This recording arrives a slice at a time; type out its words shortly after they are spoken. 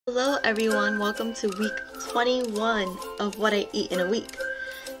Hello everyone, welcome to week 21 of what I eat in a week.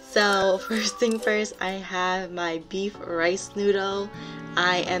 So first thing first, I have my beef rice noodle.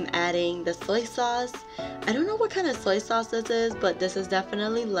 I am adding the soy sauce. I don't know what kind of soy sauce this is, but this is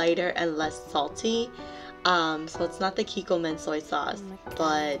definitely lighter and less salty. So it's not the Kikkoman soy sauce,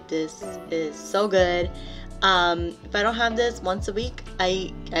 but this is so good. If I don't have this once a week,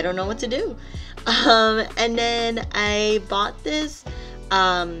 I don't know what to do. And then I bought this.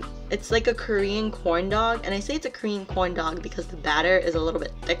 It's like a Korean corn dog, and I say it's a Korean corn dog because the batter is a little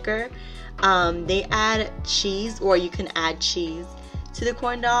bit thicker. They add cheese, or you can add cheese to the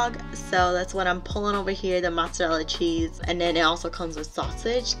corn dog, so that's what I'm pulling over here, the mozzarella cheese, and then it also comes with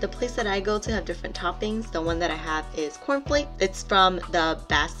sausage. The place that I go to have different toppings. The one that I have is cornflake. It's from the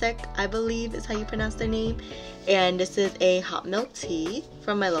Basek, I believe is how you pronounce their name, and this is a hot milk tea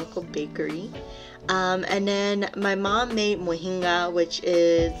from my local bakery. And then my mom made mohinga, which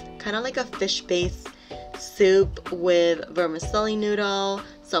is kind of like a fish-based soup with vermicelli noodle,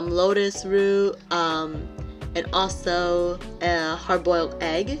 some lotus root, and also a hard-boiled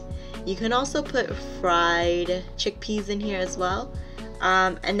egg. You can also put fried chickpeas in here as well.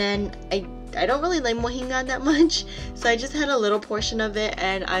 And then I don't really like mohinga that much, so I just had a little portion of it,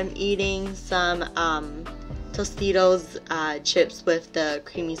 and I'm eating some Tostitos chips with the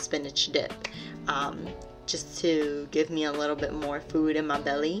creamy spinach dip. Just to give me a little bit more food in my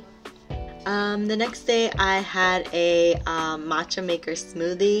belly. The next day I had a matcha maker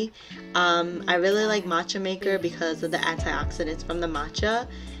smoothie. I really like matcha maker because of the antioxidants from the matcha,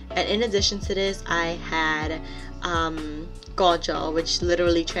 and in addition to this I had gojo, which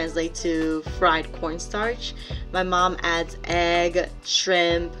literally translates to fried cornstarch. My mom adds egg,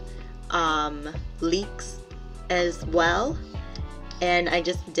 shrimp, leeks as well, and I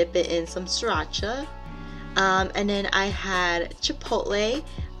just dip it in some sriracha. And then I had chipotle.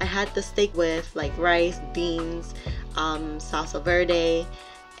 I had the steak with like rice, beans, salsa verde,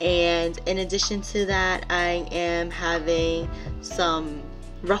 and in addition to that I am having some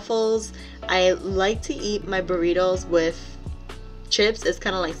Ruffles. I like to eat my burritos with chips. It's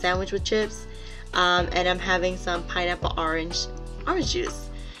kind of like sandwich with chips. And I'm having some pineapple orange juice.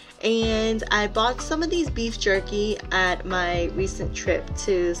 And I bought some of these beef jerky at my recent trip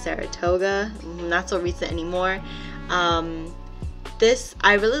to Saratoga. Not so recent anymore.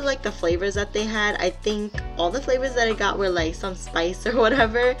 I really like the flavors that they had. I think all the flavors that I got were like some spice or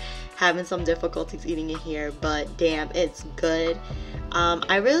whatever. Having some difficulties eating it here, but damn, it's good.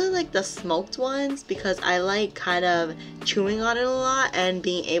 I really like the smoked ones because I like kind of chewing on it a lot and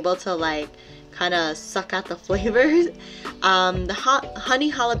being able to like kind of suck out the flavors. The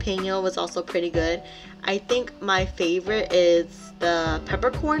honey jalapeno was also pretty good. I think my favorite is the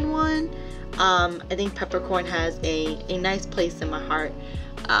peppercorn one. I think peppercorn has a nice place in my heart.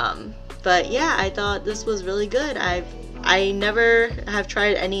 But yeah, I thought this was really good. I never have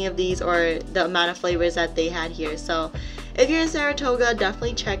tried any of these or the amount of flavors that they had here. So if you're in Saratoga,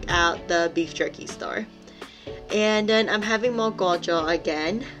 definitely check out the beef jerky store. And then I'm having more gojo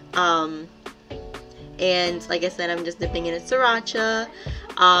again. And like I said, I'm just dipping in a sriracha.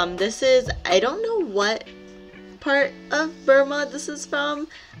 This is, I don't know what part of Burma this is from,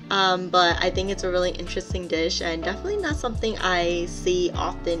 but I think it's a really interesting dish and definitely not something I see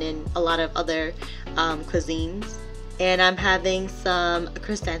often in a lot of other cuisines. And I'm having some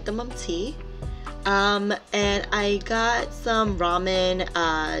chrysanthemum tea. And I got some ramen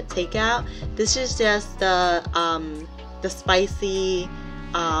takeout. This is just the spicy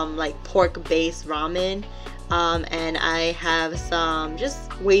like pork based ramen, and I have some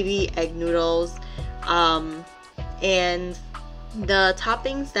just wavy egg noodles, and the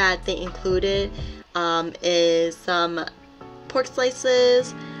toppings that they included is some pork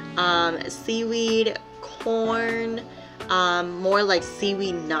slices, seaweed, corn, more like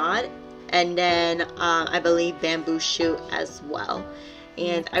seaweed knot, and then I believe bamboo shoot as well.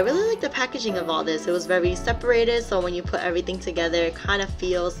 And I really like the packaging of all this. It was very separated, so when you put everything together, it kind of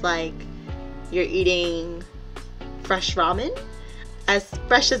feels like you're eating fresh ramen, as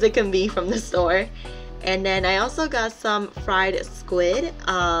fresh as it can be from the store. And then I also got some fried squid,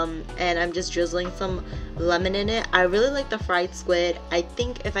 and I'm just drizzling some lemon in it. I really like the fried squid. I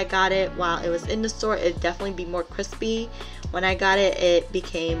think if I got it while it was in the store, it'd definitely be more crispy. When I got it, it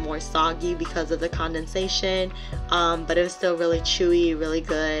became more soggy because of the condensation, but it was still really chewy, really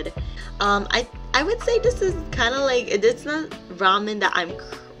good. I would say this is kind of like, it's not ramen that I'm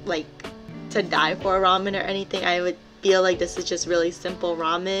like to die for ramen or anything. I would feel like this is just really simple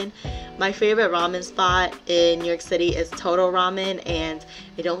ramen. My favorite ramen spot in New York City is Total Ramen, and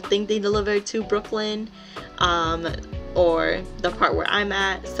I don't think they deliver to Brooklyn. or the part where I'm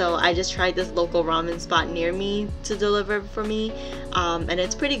at, so I just tried this local ramen spot near me to deliver for me, and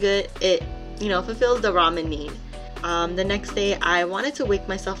it's pretty good. It, you know, fulfills the ramen need. The next day I wanted to wake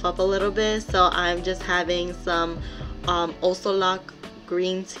myself up a little bit, so I'm just having some Osolak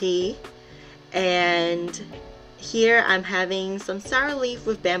green tea, and here I'm having some sour leaf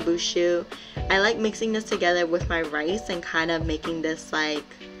with bamboo shoot. I like mixing this together with my rice and kind of making this like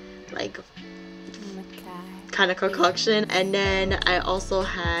kind of concoction. And then I also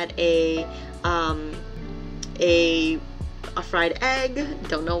had a fried egg.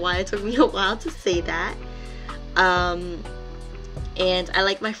 Don't know why it took me a while to say that. And I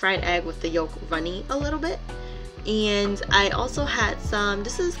like my fried egg with the yolk runny a little bit. And I also had some,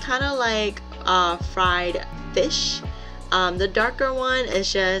 this is kind of like fried fish. The darker one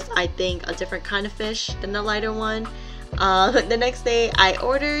is just, I think, a different kind of fish than the lighter one. The next day I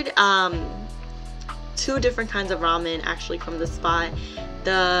ordered 2 different kinds of ramen actually from the spot.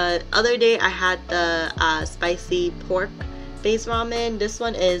 The other day I had the spicy pork based ramen. This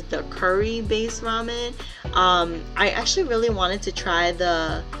one is the curry based ramen. I actually really wanted to try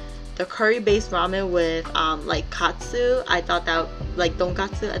the curry based ramen with like katsu. I thought that, like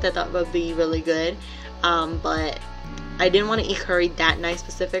tonkatsu, I thought that would be really good, but I didn't want to eat curry that night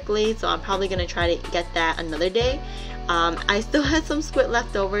specifically, so I'm probably gonna try to get that another day. I still had some squid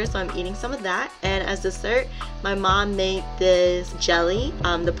left over, so I'm eating some of that. And as dessert, my mom made this jelly.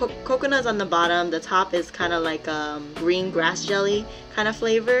 The coconut's on the bottom, the top is kind of like green grass jelly kind of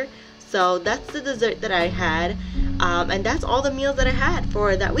flavor. So that's the dessert that I had, and that's all the meals that I had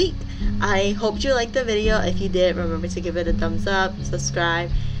for that week. I hope you liked the video. If you did, remember to give it a thumbs up, subscribe,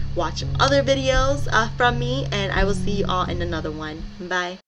 watch other videos from me, and I will see you all in another one. Bye.